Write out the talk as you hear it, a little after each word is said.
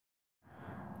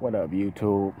What up,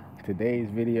 YouTube? Today's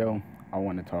video, I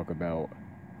want to talk about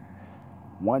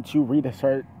once you reach a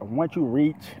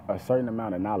certain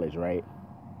amount of knowledge, right?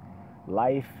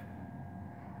 Life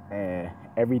and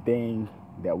everything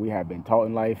that we have been taught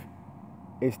in life,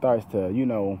 it starts to,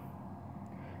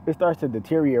 it starts to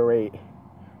deteriorate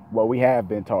what we have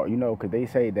been taught, because they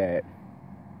say that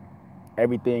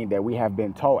everything that we have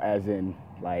been taught, as in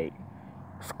like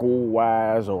school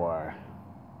wise or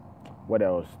what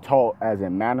else, taught as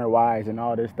in manner wise and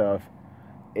all this stuff,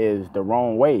 is the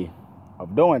wrong way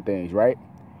of doing things, right?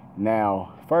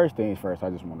 Now, first things first, I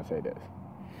just want to say this.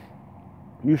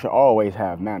 You should always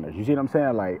have manners. You see what I'm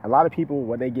saying? Like, a lot of people,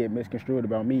 what they get misconstrued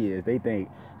about me is they think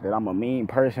that I'm a mean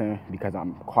person because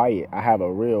I'm quiet. I have a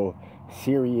real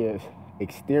serious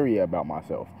exterior about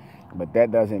myself. But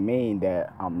that doesn't mean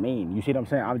that I'm mean. You see what I'm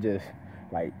saying? I'm just,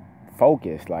 like,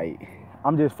 focused. Like,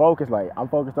 I'm just focused. Like, I'm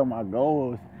focused on my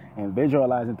goals and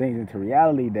visualizing things into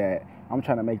reality that I'm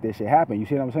trying to make this shit happen. You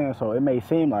see what I'm saying? So it may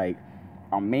seem like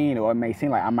I'm mean, or it may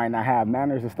seem like I might not have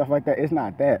manners and stuff like that. It's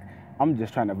not that. I'm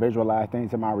just trying to visualize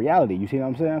things in my reality. You see what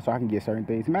I'm saying? So I can get certain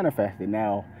things manifested.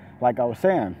 Now, like I was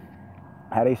saying,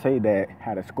 how they say that,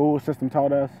 how the school system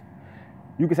taught us,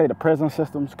 you can say the prison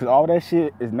systems, because all that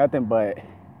shit is nothing but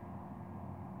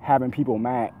having people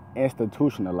mind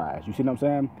institutionalized. You see what I'm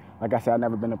saying? Like I said, I've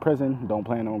never been to prison, don't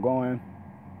plan on going.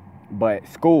 But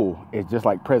school is just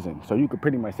like prison. So you could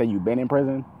pretty much say you've been in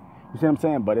prison. You see what I'm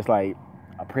saying? But it's like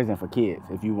a prison for kids,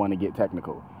 if you want to get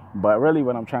technical. But really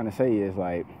what I'm trying to say is,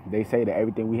 like, they say that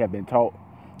everything we have been taught,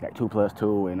 like 2 plus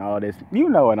 2 and all this, you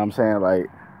know what I'm saying? Like,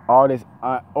 all this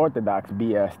unorthodox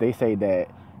BS, they say that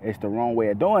it's the wrong way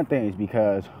of doing things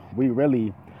because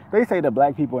they say the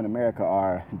black people in America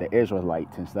are the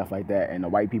Israelites and stuff like that, and the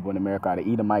white people in America are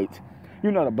the Edomites.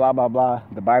 You know, the blah, blah, blah,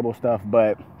 the Bible stuff.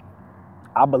 But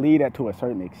I believe that to a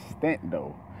certain extent,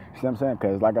 though. You see what I'm saying?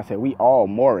 Because, like I said, we all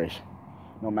Moorish.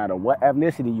 No matter what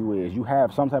ethnicity you is, you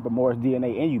have some type of Moorish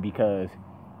DNA in you because,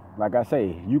 like I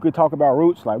say, you could talk about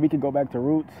roots. Like, we could go back to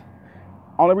roots.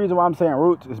 Only reason why I'm saying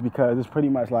roots is because it's pretty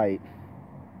much like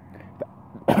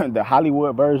the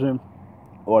Hollywood version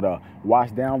or the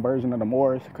washed down version of the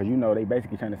Moors. Because, they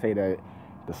basically trying to say that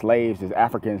the slaves is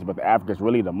Africans, but the Africans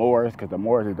really the Moors, because the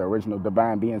Moors is the original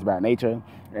divine beings by nature.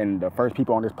 And the first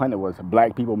people on this planet was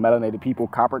black people, melanated people,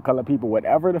 copper colored people,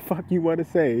 whatever the fuck you want to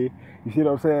say. You see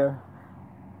what I'm saying?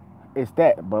 It's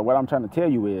that. But what I'm trying to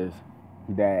tell you is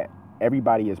that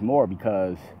everybody is more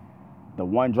because the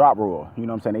one drop rule. You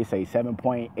know what I'm saying? They say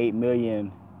 7.8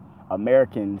 million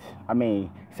Americans,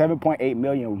 7.8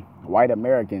 million white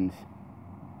Americans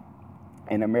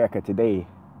in America today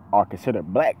are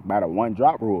considered black by the one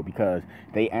drop rule because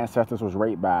their ancestors was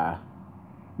raped by,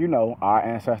 our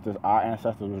ancestors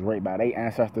was raped by their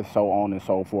ancestors, so on and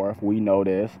so forth. We know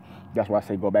this. That's why I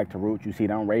say go back to roots. You see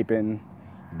them raping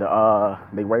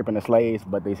they raping the slaves,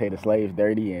 but they say the slaves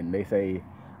dirty, and they say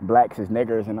blacks is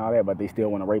niggers and all that, but they still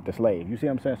want to rape the slave. You see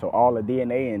what I'm saying? So all the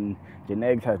DNA and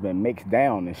genetics has been mixed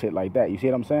down and shit like that. You see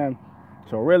what I'm saying?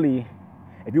 So really,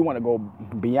 if you want to go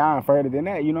beyond further than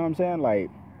that, you know what I'm saying? Like,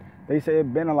 they say it's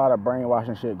been a lot of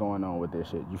brainwashing shit going on with this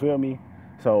shit. You feel me?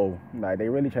 So, like, they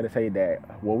really try to say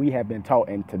that what we have been taught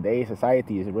in today's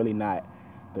society is really not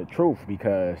the truth,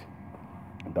 because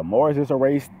the Moors is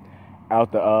erased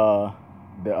out the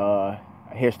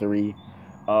history.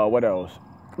 What else?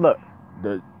 Look,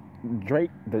 the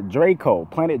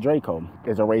planet Draco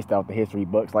is erased out the history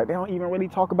books. Like, they don't even really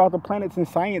talk about the planets in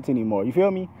science anymore. You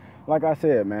feel me? Like I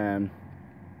said, man,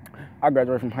 I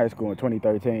graduated from high school in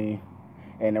 2013.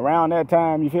 And around that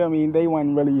time, you feel me, they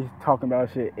wasn't really talking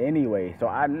about shit anyway. So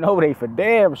I know they for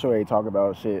damn sure they talk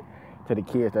about shit to the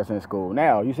kids that's in school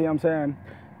now. You see what I'm saying?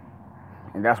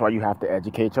 And that's why you have to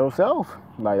educate yourself.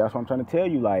 Like, that's what I'm trying to tell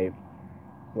you. Like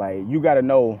you got to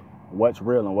know what's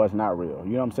real and what's not real.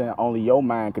 You know what I'm saying? Only your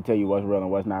mind can tell you what's real and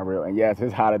what's not real. And yes,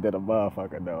 it's hotter than a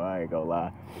motherfucker, though. I ain't gonna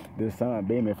lie. This sun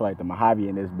beaming for like the Mojave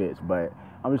in this bitch. But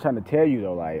I'm just trying to tell you,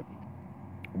 though, like,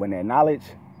 when that knowledge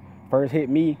first hit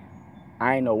me,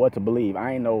 I ain't know what to believe.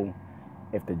 I ain't know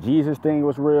if the Jesus thing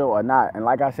was real or not. And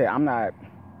like I said, I'm not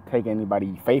taking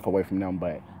anybody's faith away from them.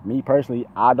 But me personally,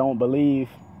 I don't believe.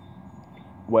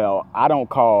 Well, I don't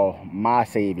call my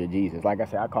Savior Jesus. Like I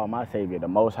said, I call my Savior the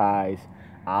Most High's,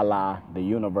 Allah, the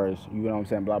universe. You know what I'm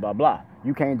saying? Blah, blah, blah.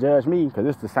 You can't judge me because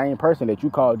it's the same person that you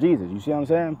call Jesus. You see what I'm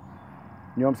saying?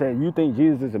 You know what I'm saying? You think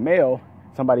Jesus is a male.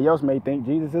 Somebody else may think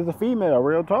Jesus is a female.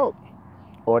 Real talk.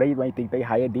 Or they might think they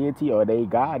higher deity or they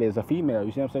God is a female.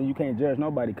 You see what I'm saying? You can't judge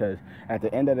nobody because at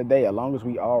the end of the day, as long as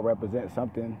we all represent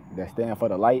something that stands for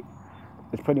the light,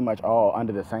 it's pretty much all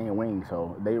under the same wing.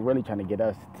 So they really trying to get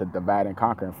us to divide and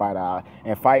conquer and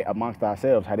fight amongst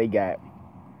ourselves. How they got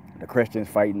The Christians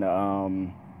fighting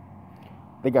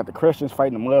they got the Christians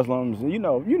fighting the Muslims. You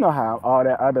know how all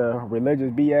that other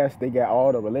religious BS, they got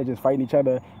all the religions fighting each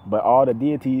other, but all the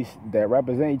deities that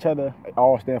represent each other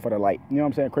all stand for the light. You know what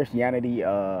I'm saying? Christianity,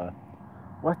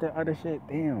 what's that other shit?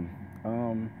 Damn.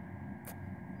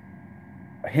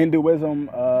 Hinduism,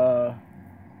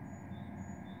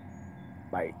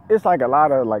 like it's like a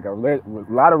lot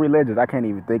of religions. I can't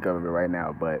even think of it right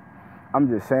now, but I'm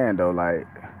just saying though, like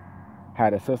how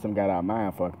the system got our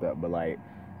mind fucked up. But like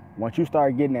once you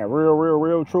start getting that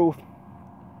real truth,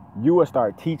 you will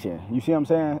start teaching. You see what I'm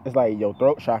saying? It's like your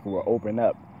throat chakra will open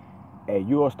up and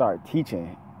you will start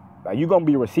teaching. Like you're gonna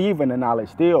be receiving the knowledge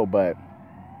still, but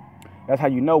that's how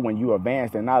you know when you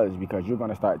advance the knowledge, because you're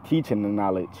gonna start teaching the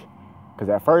knowledge. Because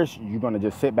at first you're gonna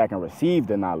just sit back and receive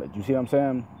the knowledge. You see what I'm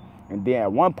saying? And then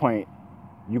at one point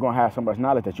you're gonna have so much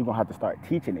knowledge that you're gonna have to start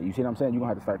teaching it. You see what I'm saying? You're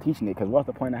gonna have to start teaching it, because what's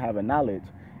the point of having knowledge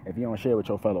if you don't share with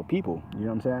your fellow people? You know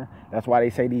what I'm saying? That's why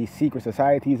they say these secret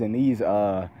societies and these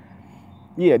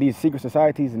secret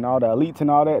societies and all the elites and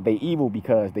all that, they evil,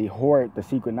 because they hoard the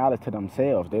secret knowledge to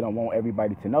themselves. They don't want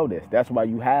everybody to know this. That's why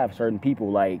you have certain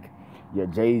people like your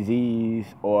Jay-Z's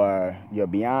or your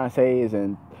Beyonce's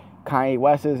and Kanye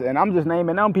West's, and I'm just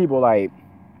naming them people. Like,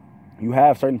 you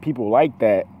have certain people like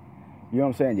that. You know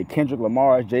what I'm saying? Your Kendrick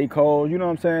Lamar's, J. Cole, you know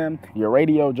what I'm saying? Your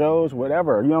Radio Joes,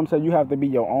 whatever. You know what I'm saying? You have to be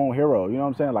your own hero. You know what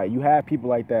I'm saying? Like, you have people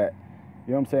like that.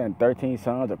 You know what I'm saying? 13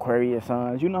 Sons, Aquarius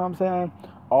Sons. You know what I'm saying?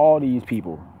 All these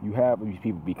people. You have these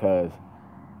people because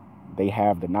they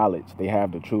have the knowledge. They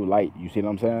have the true light. You see what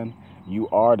I'm saying? You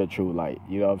are the true light.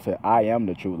 You know what I'm saying? I am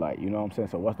the true light. You know what I'm saying?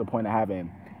 So what's the point of having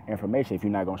information if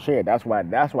you're not going to share it? That's why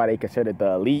they consider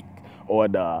the elite or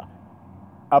the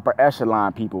upper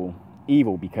echelon people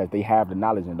evil, because they have the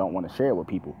knowledge and don't want to share it with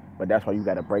people. But that's why you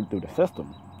got to break through the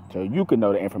system so you can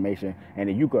know the information, and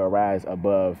then you can arise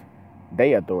above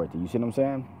their authority. You see what I'm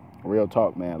saying? Real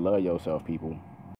talk, man. Love yourself, people.